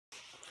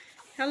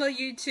Hello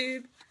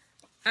YouTube,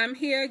 I'm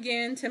here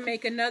again to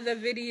make another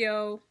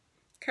video,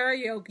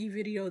 karaoke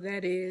video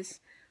that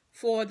is,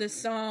 for the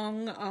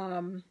song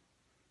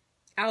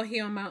Out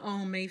Here on My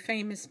Own, made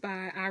famous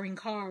by Irene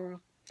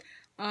Cara.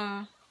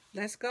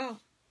 Let's go.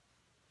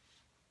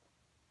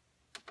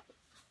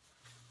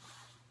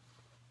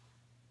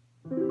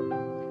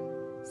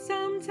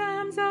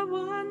 Sometimes I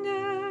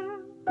wonder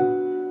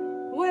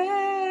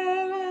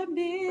where I've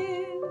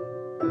been,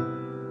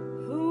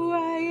 who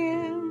I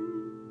am.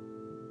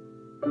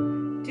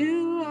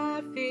 Do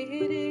I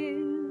fit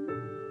in?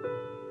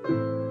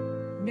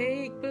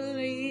 Make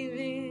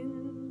believing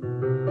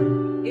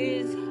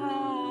is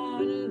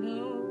hard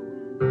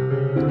alone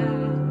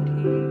out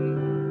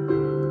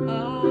here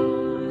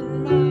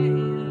on my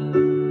own.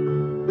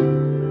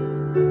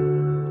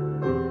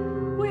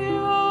 We're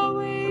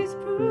always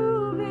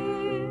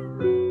proving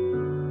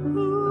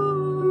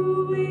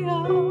who we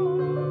are,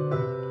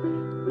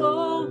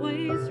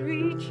 always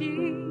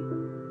reaching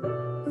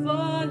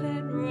for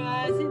that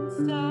rising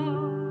star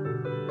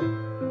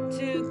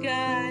to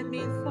guide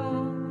me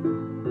far,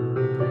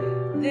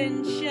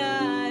 then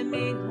shine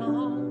me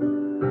home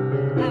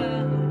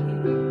out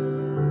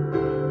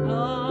here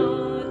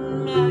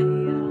on my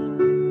own.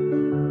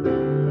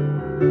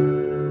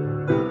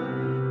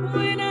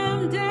 When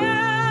I'm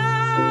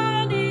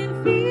down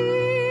and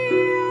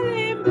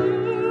feeling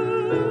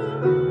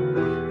blue,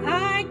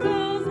 I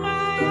close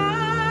my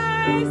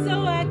eyes so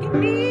I can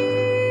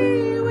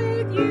be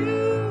with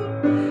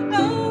you.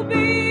 Oh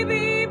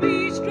baby,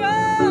 be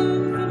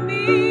strong for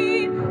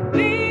me.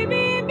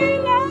 Baby,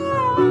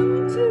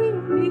 belong to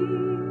me.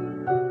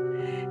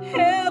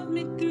 Help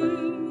me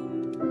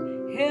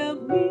through, help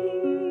me,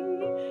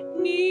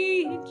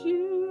 need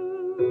you.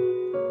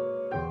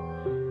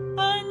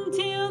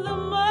 Until the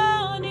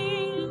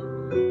morning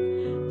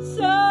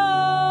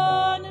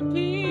sun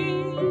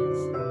appears,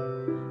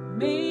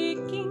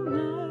 making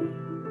light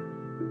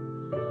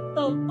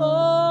of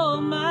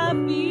all my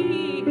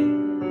fears.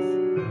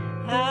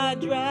 I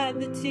dry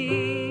the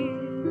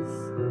tears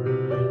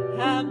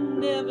I've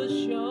never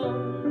shown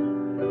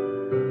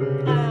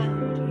out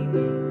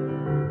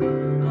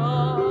here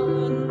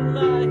on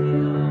my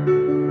own.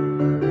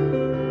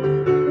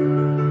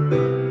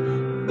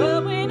 But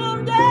when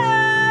I'm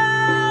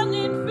down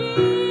and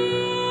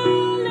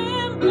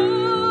feeling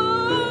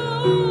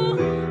blue,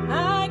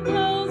 I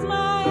close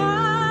my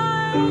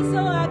eyes so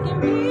I can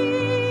be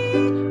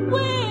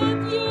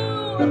with you.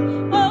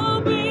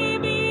 Oh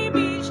baby,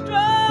 be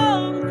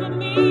strong for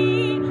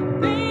me.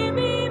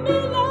 Baby,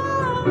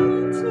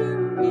 belong to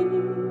me.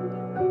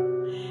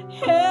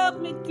 Help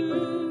me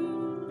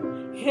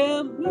through,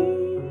 help me,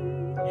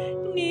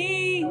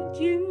 need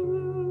you.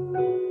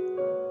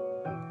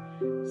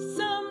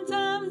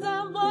 Sometimes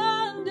I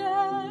wonder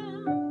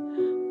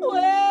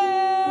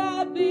where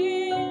I've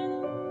been,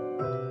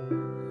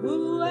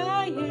 who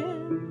I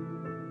am.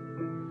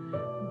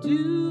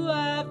 Do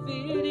I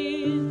fit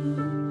in?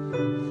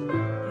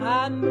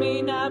 I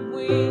may not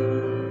win,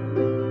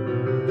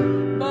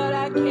 but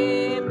I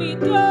can't be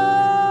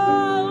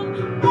thrown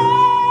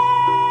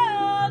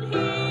out here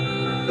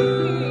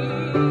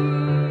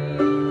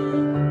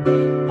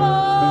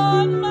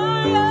on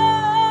my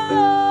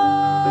own.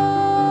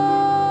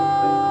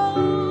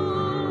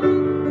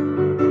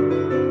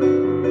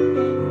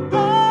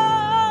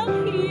 Out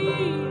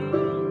here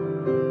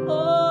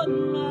on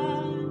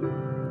my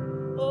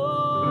own.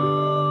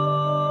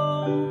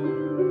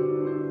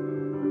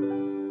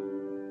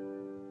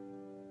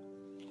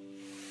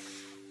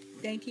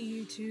 Thank you,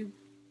 YouTube.